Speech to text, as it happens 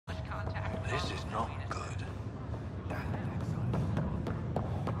This is not good.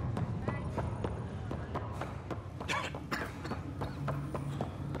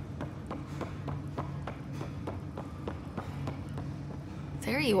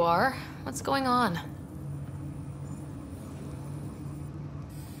 There you are. What's going on?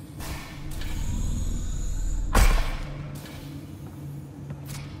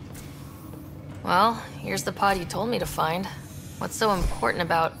 Well, here's the pod you told me to find. What's so important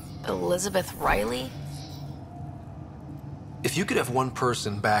about Elizabeth Riley? If you could have one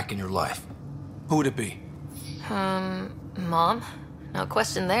person back in your life, who would it be? Mom? No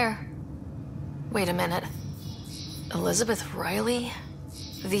question there. Wait a minute. Elizabeth Riley?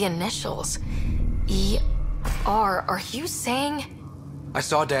 The initials. E.R. Are you saying? I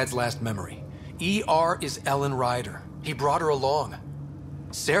saw Dad's last memory. E.R. is Ellen Ryder. He brought her along.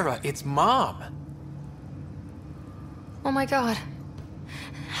 Sarah, it's Mom. Oh my god.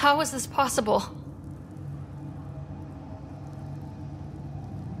 How is this possible?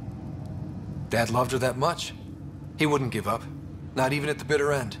 Dad loved her that much. He wouldn't give up. Not even at the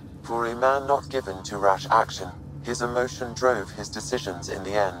bitter end. For a man not given to rash action, his emotion drove his decisions in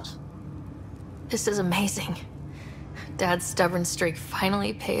the end. This is amazing. Dad's stubborn streak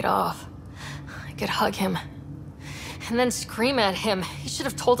finally paid off. I could hug him. And then scream at him. He should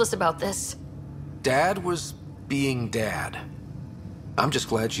have told us about this. Dad was being Dad. I'm just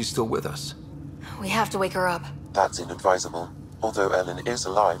glad she's still with us. We have to wake her up. That's inadvisable. Although Ellen is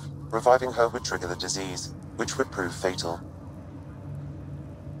alive, reviving her would trigger the disease, which would prove fatal.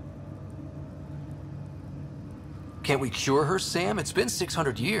 Can't we cure her, Sam? It's been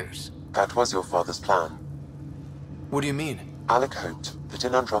 600 years. That was your father's plan. What do you mean? Alec hoped that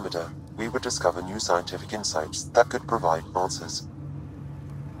in Andromeda, we would discover new scientific insights that could provide answers.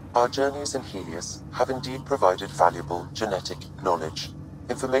 Our journeys in Helios have indeed provided valuable genetic knowledge,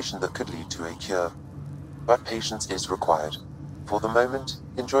 information that could lead to a cure. But patience is required. For the moment,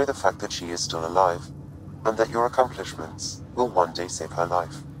 enjoy the fact that she is still alive, and that your accomplishments will one day save her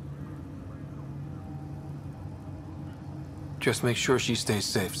life. Just make sure she stays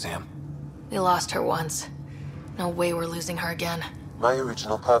safe, Sam. We lost her once. No way we're losing her again. My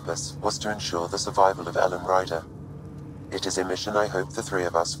original purpose was to ensure the survival of Ellen Ryder. It is a mission I hope the three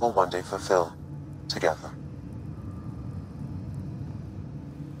of us will one day fulfill, together.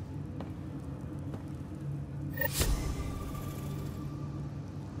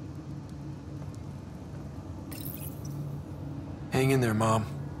 Hang in there, Mom.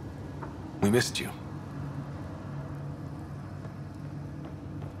 We missed you.